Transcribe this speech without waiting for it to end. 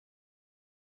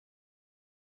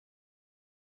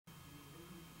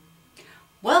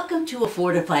Welcome to a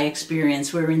Fortify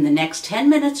experience where in the next 10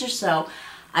 minutes or so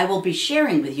I will be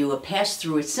sharing with you a pass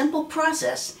through a simple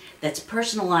process that's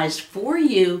personalized for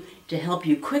you to help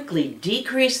you quickly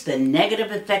decrease the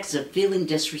negative effects of feeling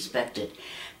disrespected.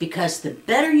 Because the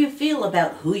better you feel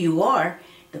about who you are,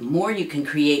 the more you can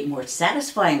create more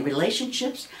satisfying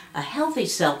relationships, a healthy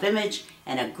self-image,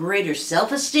 and a greater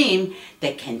self-esteem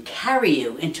that can carry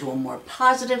you into a more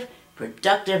positive,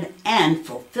 productive, and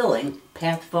fulfilling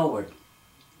path forward.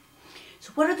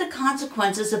 So what are the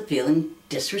consequences of feeling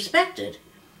disrespected?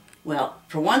 Well,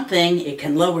 for one thing, it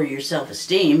can lower your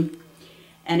self-esteem,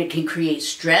 and it can create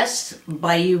stress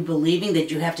by you believing that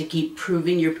you have to keep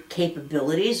proving your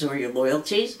capabilities or your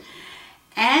loyalties,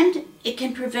 and it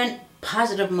can prevent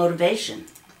positive motivation.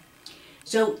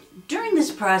 So during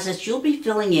this process, you'll be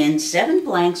filling in 7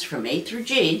 blanks from A through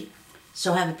G.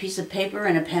 So have a piece of paper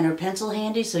and a pen or pencil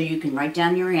handy so you can write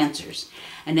down your answers.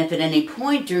 And if at any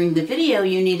point during the video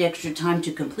you need extra time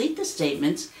to complete the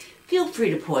statements, feel free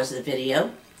to pause the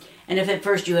video. And if at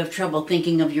first you have trouble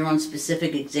thinking of your own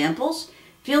specific examples,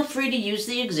 feel free to use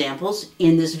the examples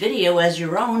in this video as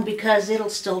your own because it'll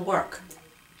still work.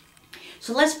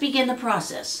 So let's begin the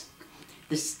process.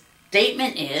 The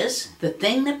statement is, the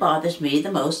thing that bothers me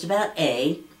the most about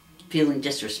A, feeling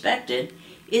disrespected,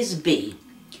 is B.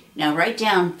 Now write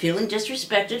down feeling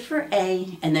disrespected for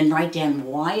A, and then write down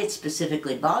why it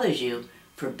specifically bothers you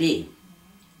for B.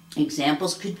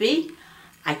 Examples could be,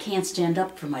 I can't stand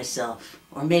up for myself.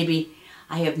 Or maybe,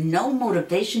 I have no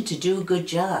motivation to do a good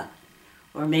job.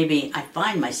 Or maybe, I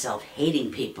find myself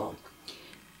hating people.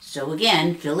 So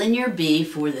again, fill in your B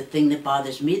for the thing that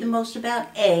bothers me the most about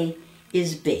A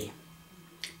is B.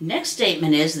 Next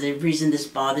statement is, the reason this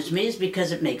bothers me is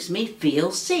because it makes me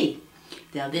feel C.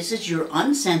 Now this is your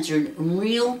uncensored,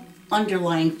 real,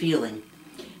 underlying feeling.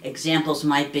 Examples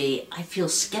might be, I feel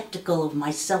skeptical of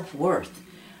my self-worth.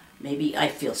 Maybe I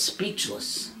feel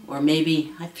speechless. Or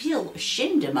maybe I feel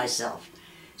ashamed of myself.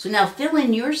 So now fill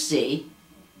in your C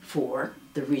for,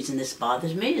 the reason this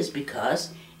bothers me is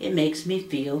because it makes me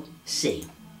feel C.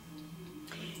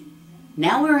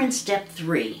 Now we're in step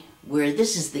 3, where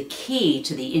this is the key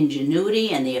to the ingenuity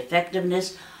and the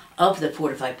effectiveness of the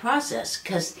Fortify process,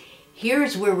 because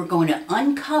here's where we're going to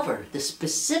uncover the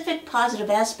specific positive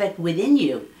aspect within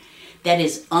you that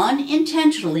is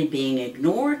unintentionally being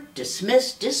ignored,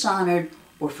 dismissed, dishonored,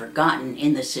 or forgotten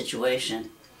in this situation.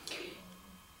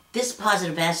 This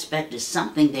positive aspect is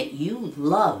something that you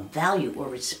love, value, or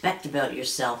respect about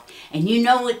yourself, and you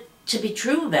know it to be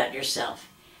true about yourself,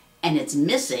 and it's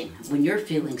missing when you're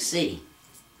feeling C.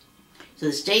 So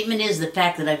the statement is, the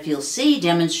fact that I feel C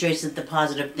demonstrates that the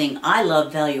positive thing I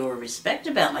love, value, or respect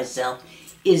about myself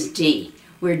is D,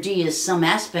 where D is some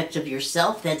aspect of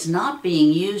yourself that's not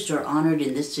being used or honored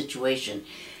in this situation.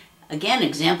 Again,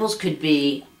 examples could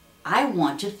be, I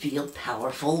want to feel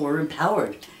powerful or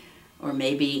empowered. Or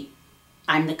maybe,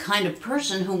 I'm the kind of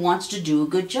person who wants to do a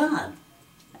good job.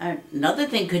 Another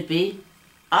thing could be,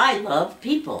 I love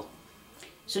people.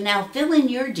 So now fill in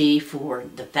your D for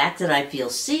the fact that I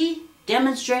feel C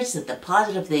demonstrates that the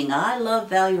positive thing I love,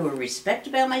 value, or respect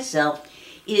about myself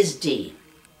is D.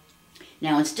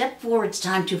 Now in step 4, it's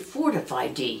time to fortify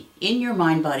D in your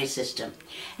mind-body system.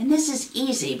 And this is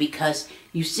easy because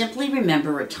you simply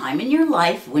remember a time in your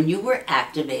life when you were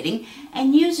activating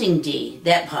and using D,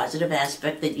 that positive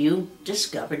aspect that you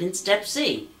discovered in step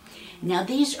C. Now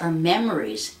these are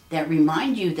memories that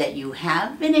remind you that you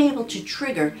have been able to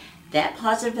trigger that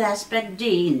positive aspect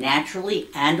D naturally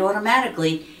and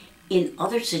automatically in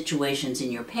other situations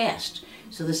in your past.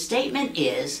 So the statement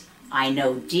is, I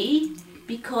know D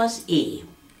because E.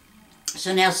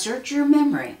 So now search your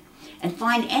memory and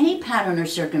find any pattern or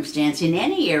circumstance in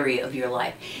any area of your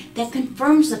life that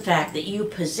confirms the fact that you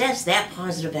possess that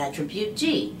positive attribute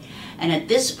D. And at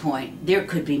this point, there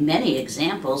could be many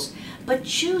examples, but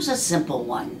choose a simple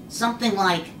one. Something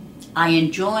like, I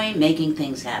enjoy making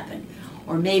things happen.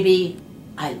 Or maybe,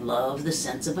 I love the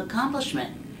sense of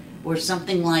accomplishment. Or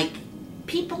something like,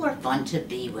 people are fun to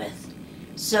be with.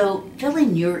 So fill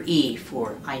in your E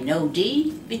for I know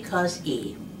D because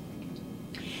E.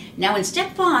 Now in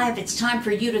step 5, it's time for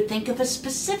you to think of a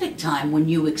specific time when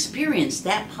you experienced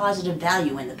that positive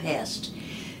value in the past.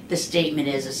 The statement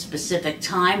is, a specific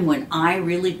time when I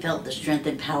really felt the strength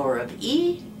and power of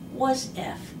E was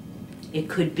F. It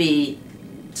could be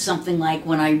something like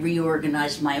when I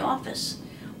reorganized my office,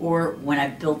 or when I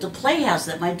built a playhouse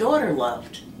that my daughter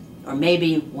loved, or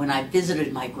maybe when I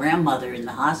visited my grandmother in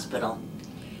the hospital.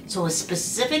 So a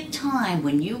specific time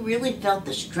when you really felt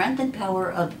the strength and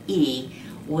power of E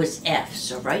was F.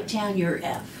 So write down your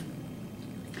F.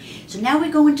 So now we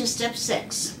go into step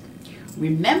 6,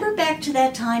 Remember back to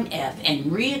that time F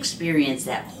and re-experience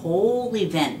that whole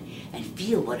event and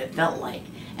feel what it felt like.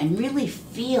 And really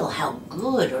feel how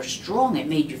good or strong it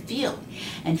made you feel.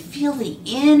 And feel the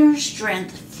inner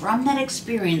strength from that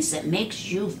experience that makes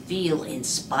you feel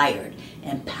inspired,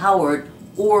 empowered,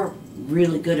 or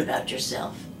really good about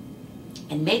yourself.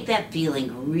 And make that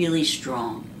feeling really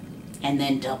strong. And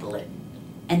then double it.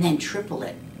 And then triple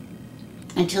it.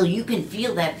 Until you can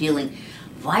feel that feeling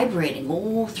vibrating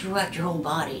all throughout your whole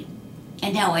body.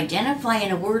 And now identify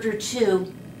in a word or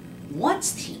two,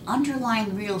 what's the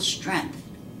underlying real strength?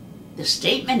 The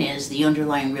statement is the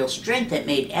underlying real strength that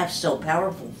made F so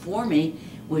powerful for me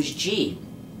was G.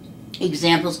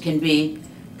 Examples can be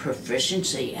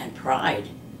proficiency and pride,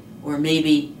 or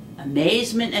maybe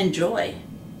amazement and joy,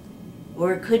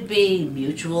 or it could be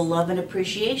mutual love and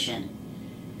appreciation.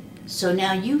 So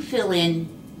now you fill in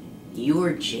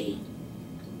your G.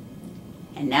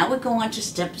 And now we go on to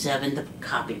step 7, the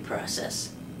copy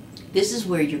process. This is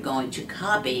where you're going to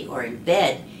copy or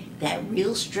embed that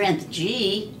real strength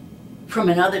G from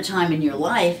another time in your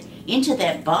life into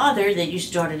that bother that you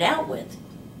started out with.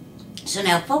 So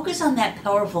now focus on that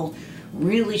powerful,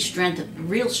 real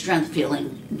strength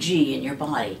feeling G in your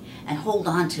body and hold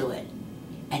on to it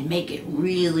and make it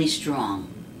really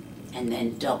strong and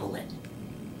then double it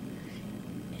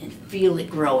and feel it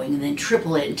growing and then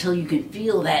triple it until you can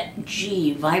feel that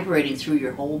G vibrating through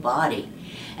your whole body.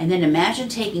 And then imagine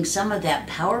taking some of that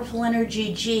powerful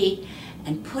energy G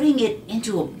and putting it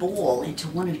into a ball into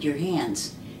one of your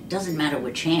hands, doesn't matter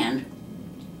which hand,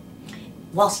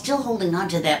 while still holding on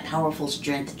to that powerful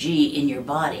strength G in your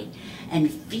body, and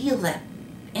feel that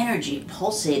energy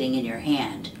pulsating in your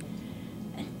hand,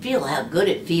 and feel how good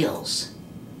it feels.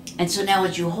 And so now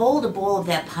as you hold a ball of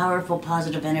that powerful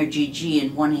positive energy G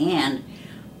in one hand,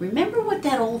 remember what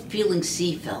that old feeling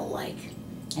C felt like,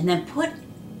 and then put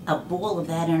a ball of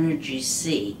that energy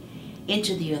C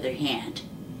into the other hand.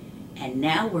 And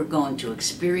now we're going to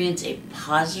experience a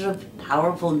positive,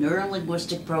 powerful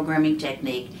neuro-linguistic programming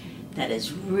technique that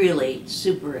is really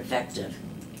super effective.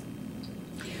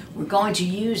 We're going to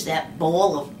use that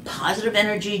ball of positive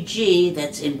energy G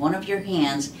that's in one of your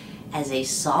hands as a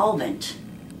solvent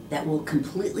that will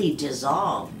completely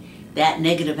dissolve that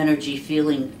negative energy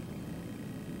feeling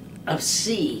of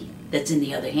C that's in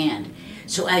the other hand.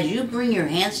 So as you bring your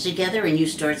hands together and you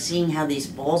start seeing how these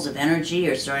balls of energy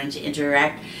are starting to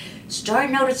interact,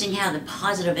 start noticing how the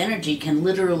positive energy can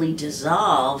literally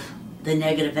dissolve the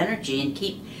negative energy, and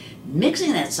keep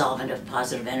mixing that solvent of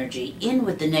positive energy in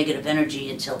with the negative energy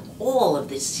until all of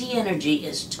the C energy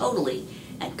is totally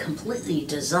and completely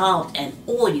dissolved, and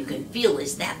all you can feel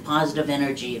is that positive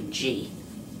energy of G.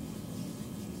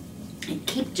 And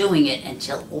keep doing it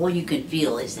until all you can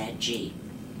feel is that G.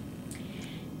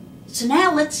 So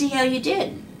now let's see how you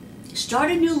did.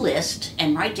 Start a new list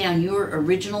and write down your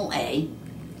original A,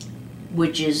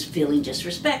 which is feeling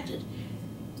disrespected.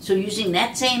 So using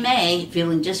that same A,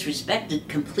 feeling disrespected,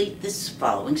 complete this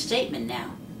following statement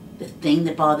now. The thing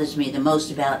that bothers me the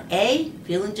most about A,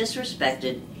 feeling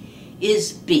disrespected,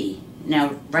 is B.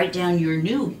 Now write down your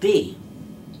new B.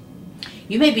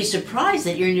 You may be surprised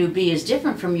that your new B is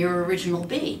different from your original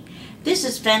B. This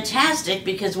is fantastic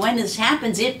because when this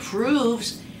happens, it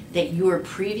proves that your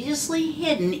previously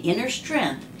hidden inner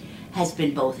strength has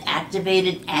been both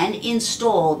activated and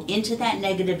installed into that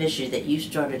negative issue that you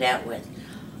started out with.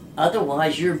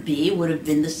 Otherwise, your B would have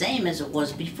been the same as it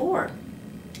was before.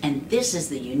 And this is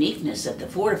the uniqueness of the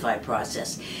Fortify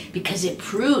process, because it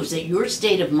proves that your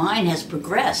state of mind has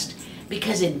progressed,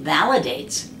 because it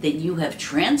validates that you have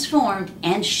transformed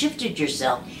and shifted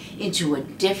yourself into a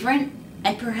different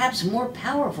and perhaps more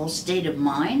powerful state of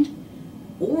mind,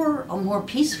 or a more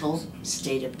peaceful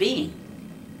state of being.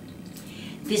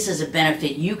 This is a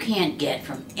benefit you can't get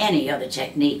from any other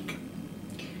technique.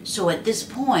 So at this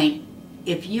point,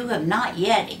 if you have not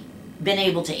yet been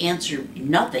able to answer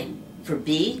nothing for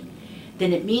B,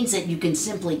 then it means that you can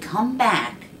simply come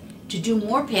back to do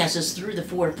more passes through the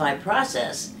Fortify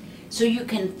process so you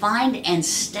can find and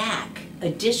stack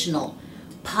additional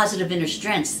positive inner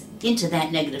strengths into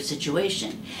that negative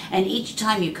situation. And each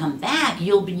time you come back,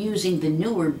 you'll be using the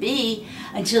newer B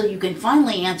until you can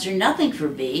finally answer nothing for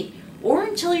B, or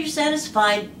until you're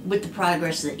satisfied with the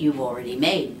progress that you've already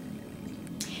made.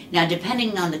 Now,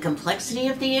 depending on the complexity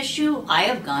of the issue, I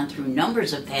have gone through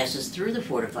numbers of passes through the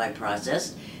Fortify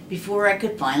process before I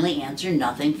could finally answer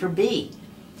nothing for B.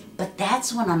 But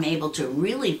that's when I'm able to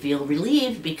really feel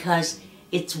relieved, because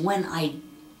it's when I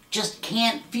just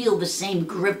can't feel the same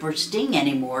grip or sting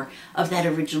anymore of that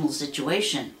original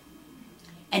situation.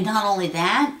 And not only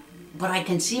that, but I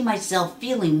can see myself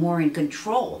feeling more in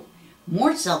control,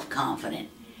 more self-confident,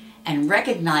 and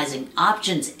recognizing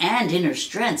options and inner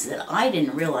strengths that I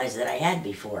didn't realize that I had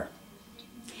before.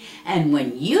 And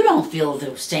when you don't feel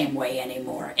the same way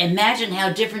anymore, imagine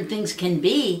how different things can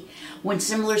be when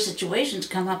similar situations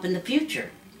come up in the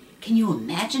future. Can you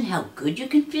imagine how good you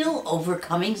can feel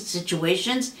overcoming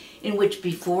situations in which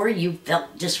before you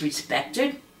felt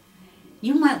disrespected?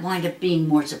 You might wind up being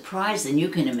more surprised than you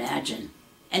can imagine.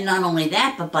 And not only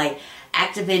that, but by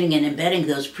activating and embedding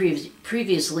those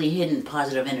previously hidden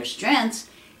positive inner strengths,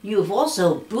 you have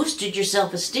also boosted your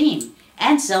self-esteem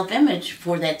and self-image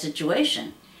for that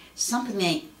situation. Something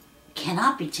that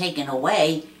cannot be taken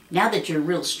away now that your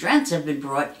real strengths have been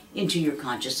brought into your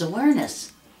conscious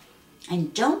awareness.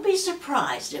 And don't be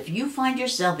surprised if you find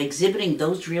yourself exhibiting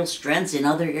those real strengths in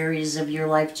other areas of your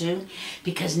life too,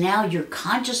 because now you're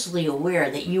consciously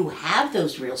aware that you have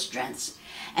those real strengths,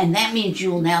 and that means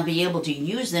you'll now be able to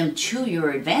use them to your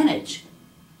advantage.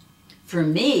 For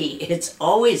me, it's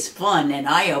always fun and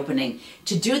eye-opening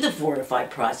to do the Fortify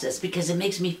process because it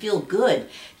makes me feel good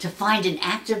to find and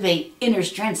activate inner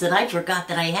strengths that I forgot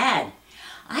that I had.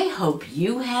 I hope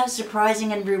you have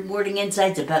surprising and rewarding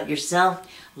insights about yourself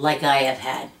like I have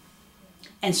had.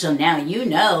 And so now you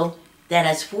know that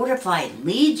as Fortify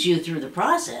leads you through the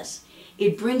process,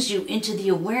 it brings you into the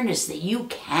awareness that you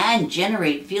can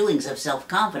generate feelings of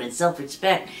self-confidence,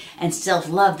 self-respect, and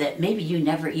self-love that maybe you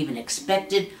never even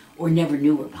expected or never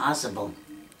knew were possible.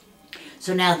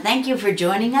 So now thank you for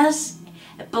joining us,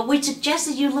 but we suggest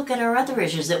that you look at our other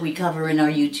issues that we cover in our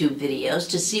YouTube videos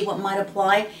to see what might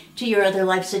apply to your other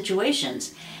life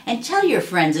situations. And tell your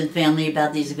friends and family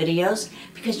about these videos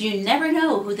because you never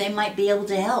know who they might be able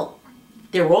to help.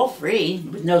 They're all free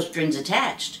with no strings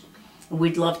attached.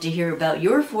 We'd love to hear about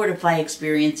your Fortify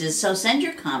experiences, so send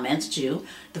your comments to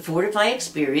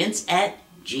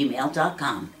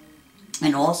thefortifyexperience@gmail.com.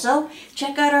 And also,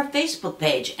 check out our Facebook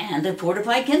page and the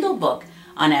Fortify Kindle book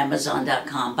on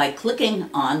Amazon.com by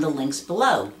clicking on the links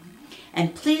below.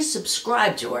 And please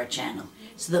subscribe to our channel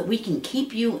so that we can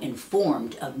keep you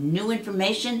informed of new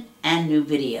information and new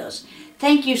videos.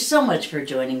 Thank you so much for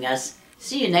joining us.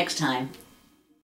 See you next time.